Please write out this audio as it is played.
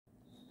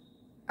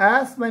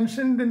As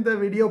mentioned in the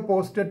video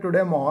posted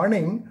today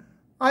morning,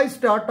 I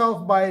start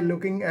off by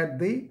looking at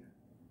the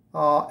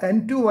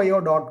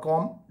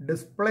n2yo.com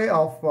display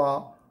of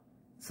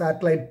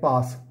satellite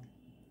pass.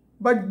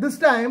 But this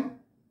time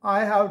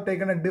I have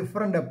taken a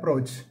different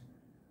approach.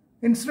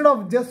 Instead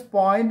of just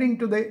pointing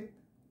to the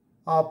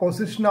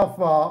position of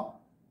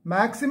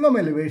maximum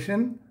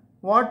elevation,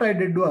 what I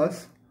did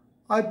was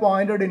I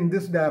pointed in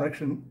this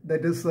direction,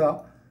 that is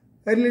a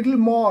little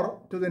more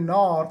to the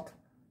north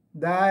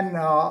than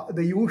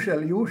the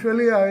usual.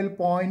 Usually I will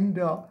point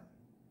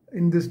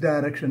in this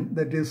direction,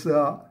 that is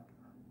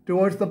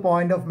towards the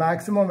point of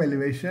maximum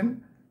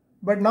elevation.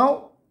 But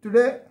now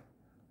today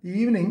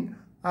evening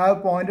I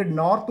have pointed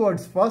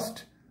northwards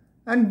first,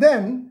 and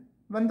then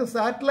when the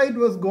satellite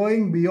was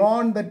going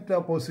beyond that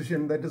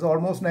position, that is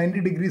almost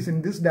 90 degrees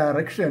in this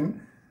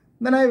direction,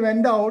 then I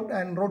went out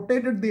and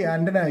rotated the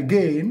antenna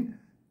again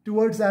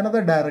towards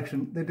another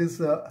direction, that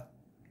is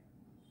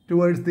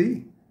towards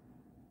the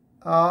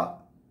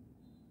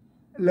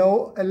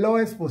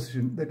lowest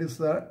position, that is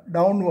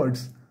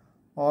downwards,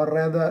 or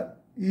rather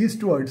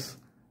eastwards.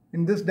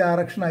 In this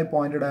direction I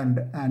pointed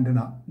an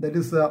antenna. That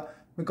is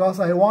because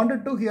I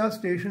wanted to hear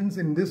stations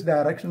in this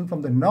direction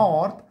from the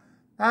north,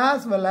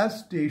 as well as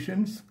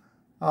stations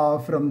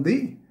from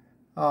the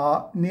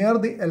near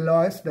the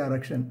LOS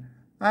direction.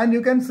 And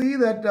you can see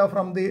that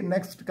from the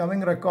next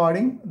coming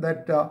recording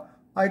that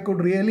I could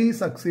really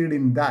succeed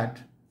in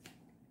that.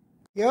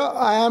 Here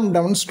I am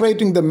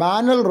demonstrating the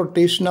manual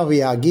rotation of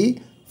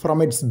Yagi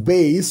from its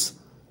base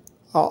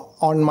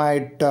on my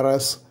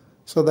terrace,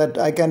 so that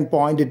I can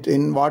point it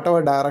in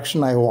whatever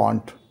direction I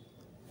want.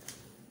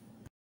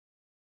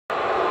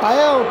 I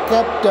have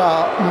kept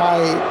my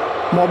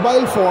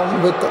mobile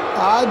phone with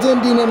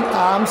Argentinian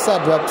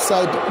AMSAT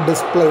website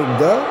displayed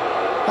there,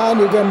 and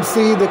you can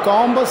see the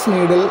compass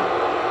needle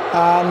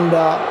and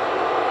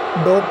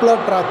Doppler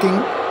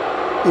tracking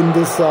in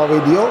this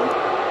video.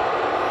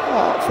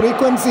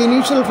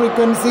 Initial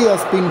frequency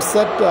has been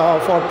set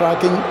for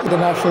tracking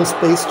International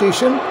Space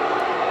Station.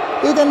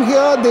 You can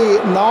hear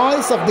the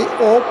noise of the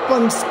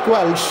open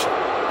squelch.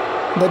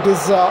 That is,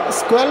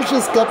 squelch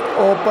is kept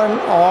open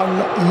on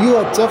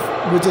UHF,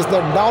 which is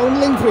the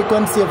downlink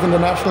frequency of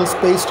International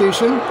Space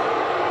Station,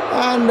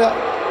 and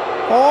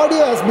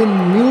audio has been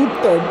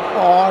muted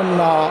on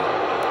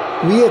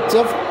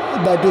VHF,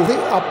 that is the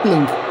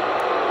uplink.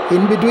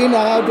 In between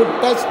I have to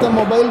touch the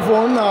mobile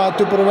phone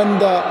to prevent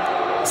the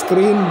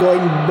screen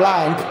going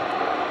blank,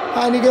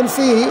 and you can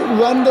see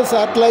when the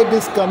satellite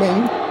is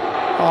coming,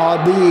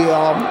 the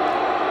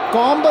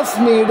compass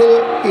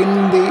needle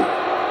in the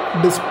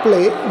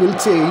display will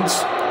change,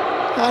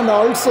 and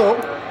also,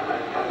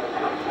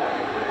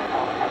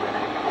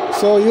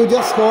 so you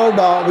just heard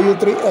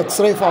VU3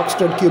 X-ray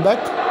Foxtrot Quebec.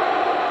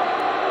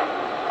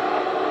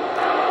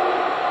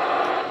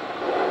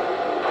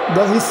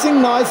 The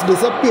hissing noise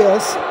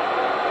disappears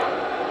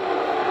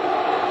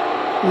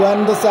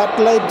when the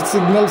satellite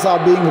signals are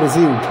being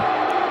received.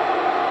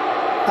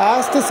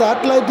 As the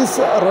satellite is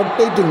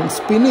rotating,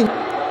 spinning,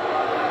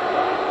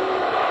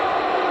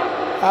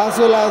 as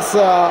well as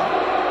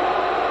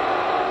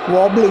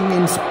wobbling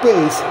in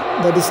space,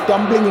 that is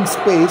tumbling in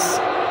space,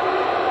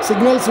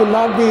 signals will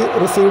not be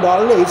received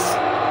always,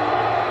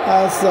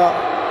 as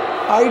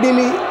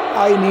ideally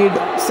I need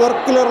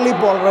circularly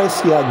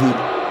polarized Yagi.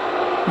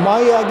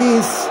 My Yagi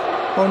is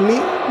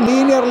only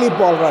linearly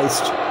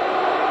polarized.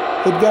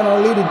 It can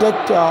only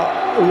detect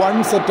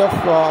one set of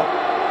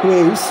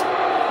waves,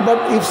 but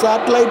if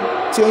satellite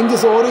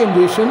changes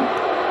orientation,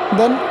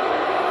 then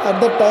at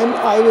that time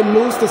I will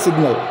lose the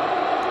signal.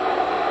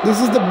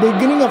 This is the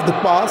beginning of the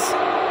pass,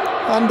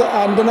 and the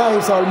antenna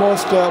is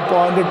almost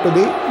pointed to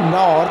the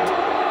north,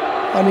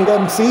 and you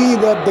can see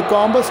that the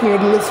compass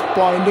needle is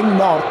pointing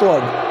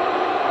northward.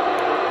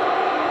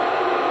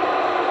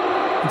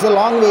 It's a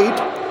long wait.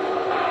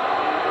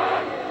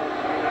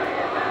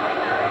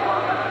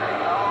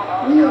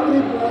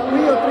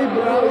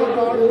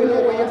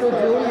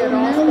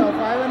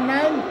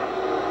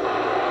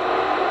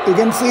 You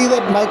can see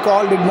that my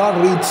call did not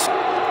reach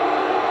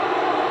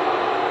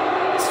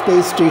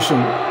space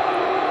station.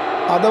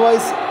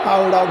 Otherwise,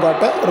 I would have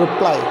got a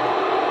reply.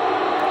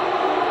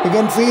 You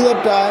can see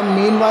that I am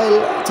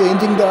meanwhile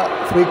changing the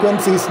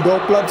frequencies.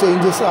 Doppler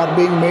changes are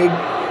being made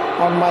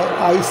on my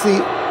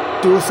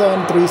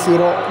IC2730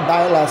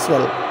 dial as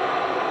well.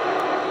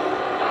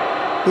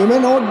 You may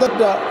note that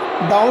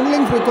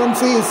downlink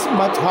frequency is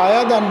much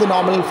higher than the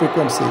nominal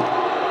frequency.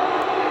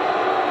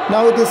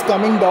 Now it is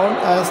coming down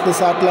as the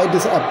satellite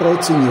is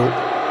approaching you.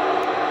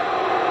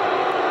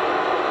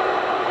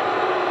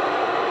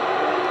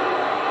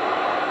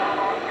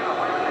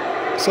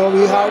 So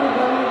we had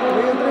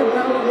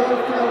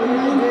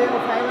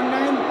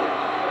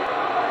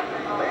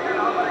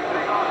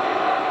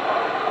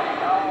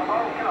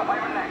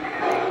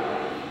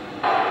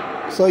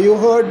so you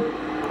heard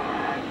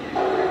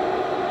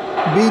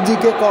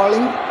BGK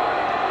calling.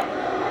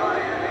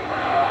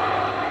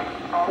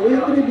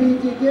 VU3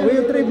 BGK,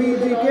 VU3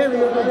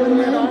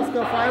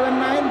 Oscar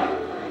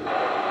 519.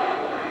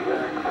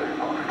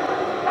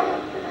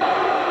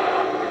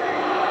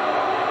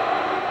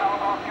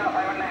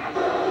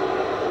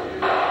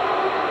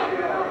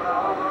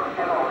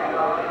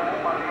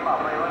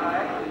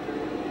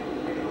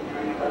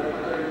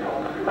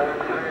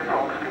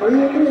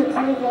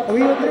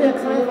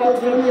 X-ray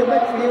Foxtrot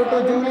Quebec, VU2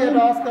 Juliet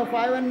Oscar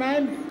 5 and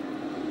 9.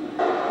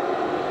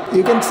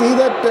 You can see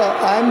that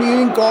I am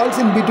giving calls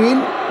in between,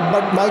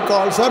 but my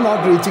calls are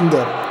not reaching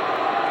there.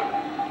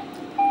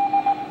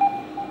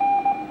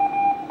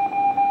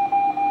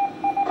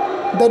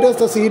 That was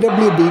the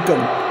CW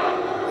beacon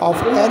of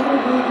N.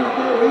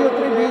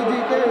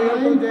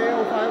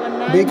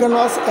 Beacon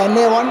was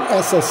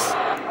NA1SS.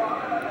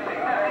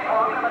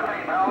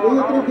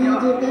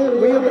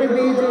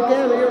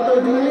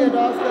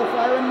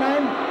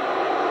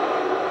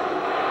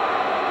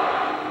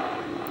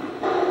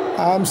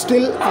 I am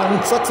still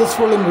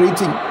unsuccessful in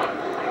reaching.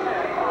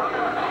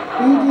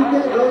 BGK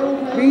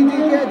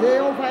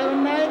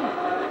JO519.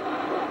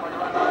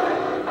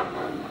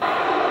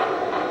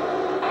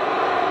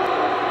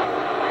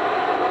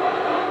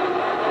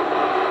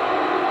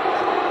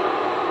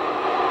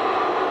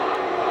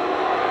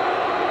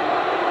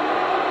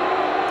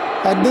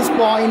 At this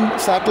point,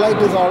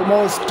 satellite is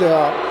almost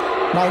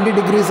 90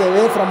 degrees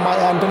away from my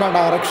antenna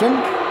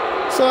direction.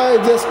 So I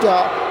just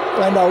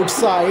went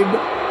outside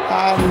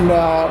and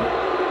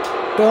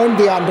turned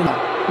the antenna.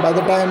 By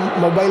the time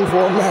mobile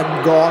phone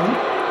had gone,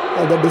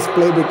 the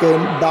display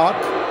became dark.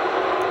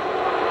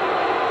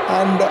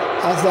 And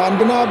as the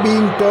antenna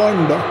being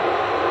turned,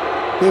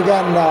 you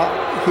can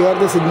hear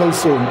the signal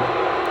soon.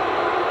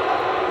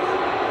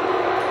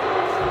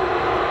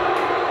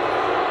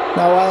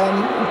 Now I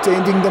am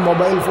changing the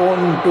mobile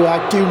phone to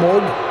active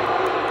mode.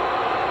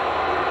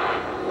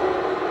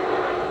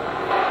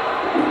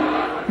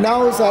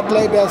 Now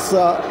satellite has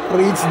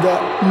reached the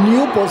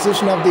new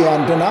position of the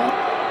antenna,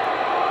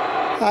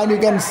 and you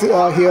can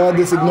hear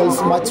the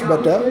signals much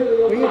better.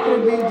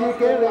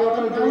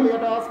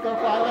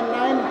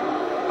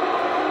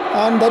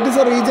 And that is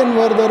a region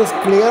where there is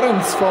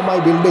clearance for my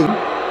building.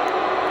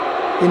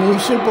 In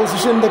initial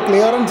position, the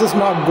clearance is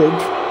not good.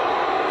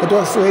 It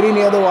was very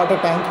near the water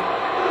tank.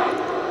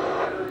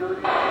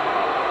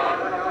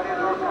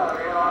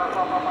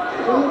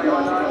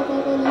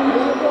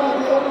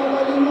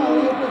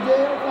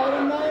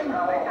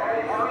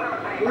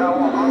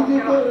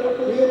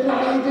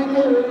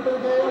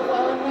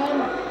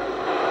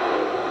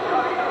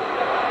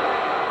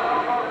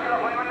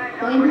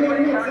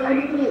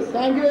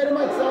 Thank you very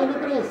much,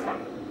 73.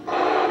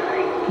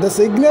 The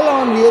signal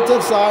on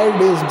VHF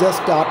side is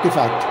just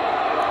artifact.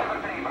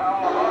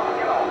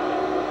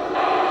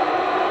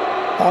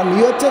 On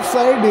UHF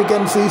side you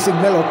can see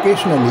signal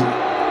occasionally.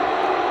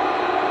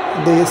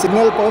 The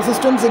signal,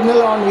 persistent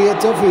signal on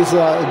VHF is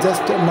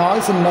just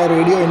noise in my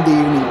radio in the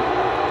evening.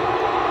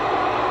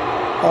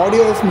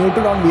 Audio is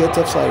muted on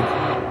VHF side.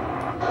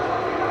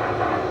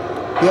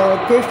 You have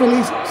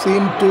occasionally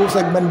seen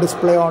 2-segment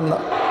display on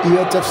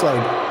UHF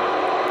side.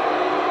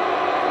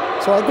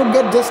 So I could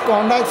get just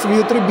contacts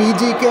VU3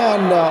 BGK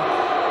and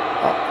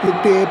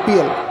VU2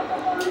 APL.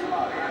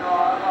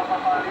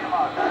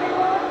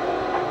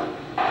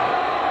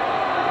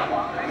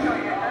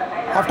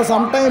 After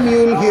some time you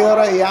will hear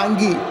a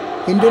Yankee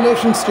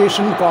Indonesian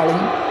station calling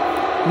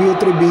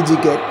VU3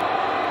 BGK.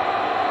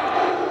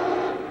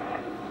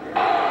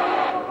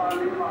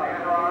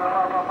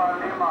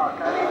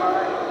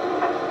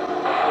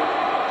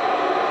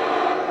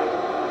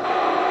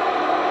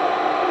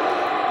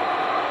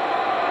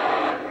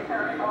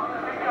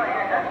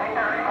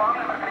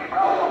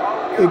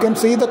 You can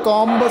see the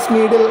compass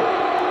needle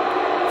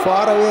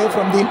far away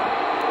from the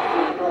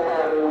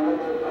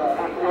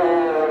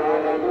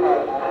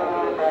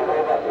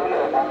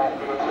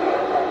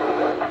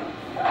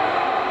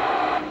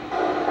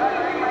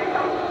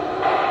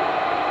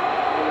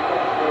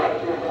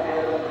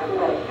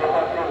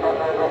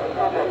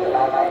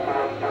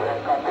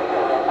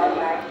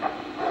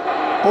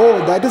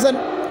Oh, that is a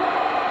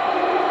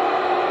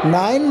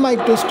 9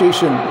 mic 2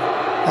 station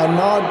and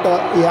not a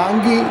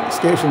Yankee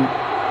station.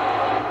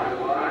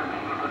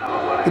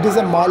 It is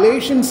a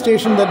Malaysian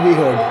station that we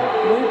heard.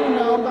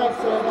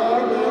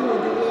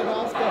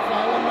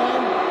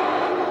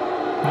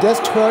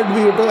 Just heard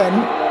VU2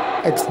 and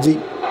XG.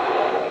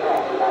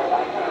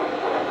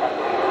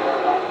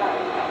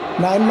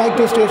 9 mic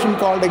 2 station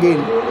called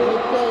again.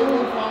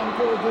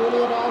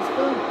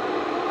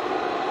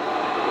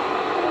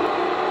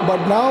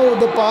 But now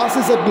the pass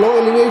is at low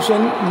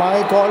elevation,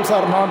 my calls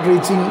are not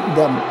reaching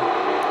them.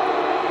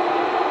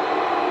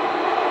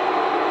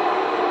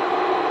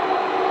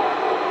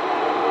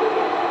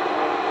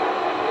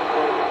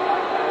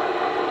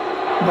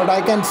 But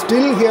I can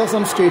still hear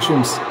some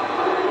stations,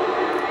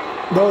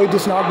 though it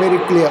is not very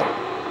clear.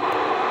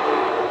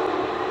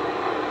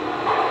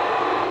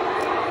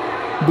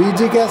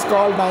 BGK has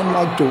called 9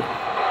 mic 2.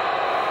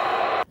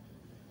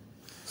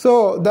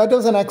 So that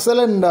was an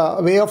excellent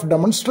way of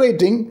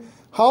demonstrating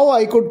how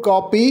I could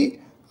copy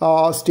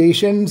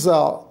stations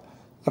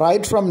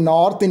right from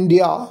North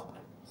India,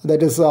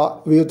 that is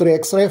VU3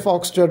 X-ray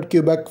Foxtrot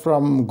Quebec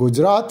from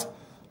Gujarat,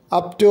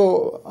 up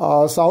to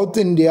South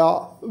India,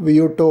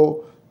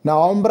 VU2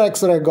 November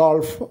X-ray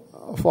Golf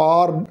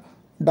far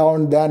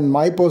down than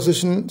my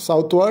position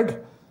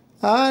southward,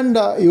 and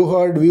you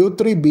heard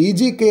VU3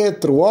 BGK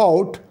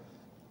throughout,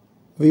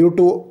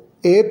 VU2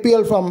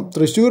 APL from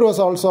Thrissur was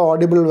also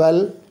audible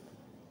well,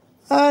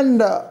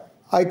 and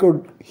I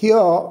could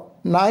hear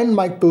 9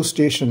 mic 2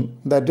 station,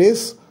 that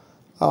is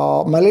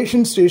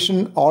Malaysian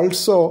station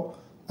also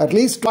at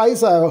least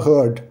twice I have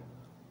heard.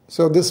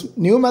 So this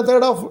new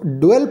method of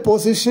dual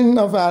position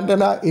of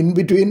antenna in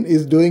between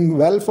is doing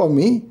well for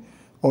me.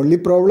 Only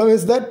problem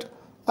is that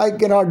I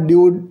cannot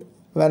do it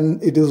when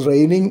it is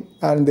raining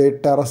and the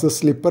terrace is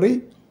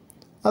slippery.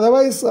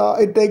 Otherwise,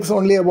 it takes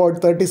only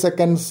about 30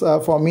 seconds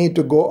for me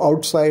to go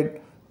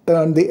outside,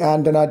 turn the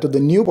antenna to the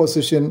new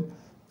position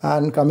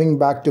and coming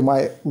back to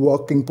my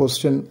working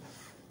position.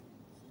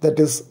 That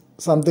is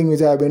something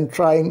which I have been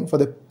trying for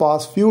the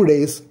past few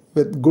days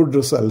with good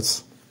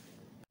results.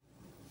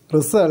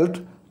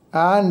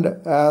 And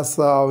as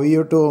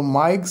VU2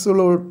 Mike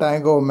Zulu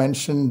Tango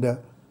mentioned,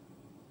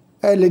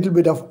 a little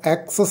bit of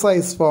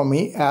exercise for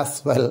me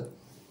as well.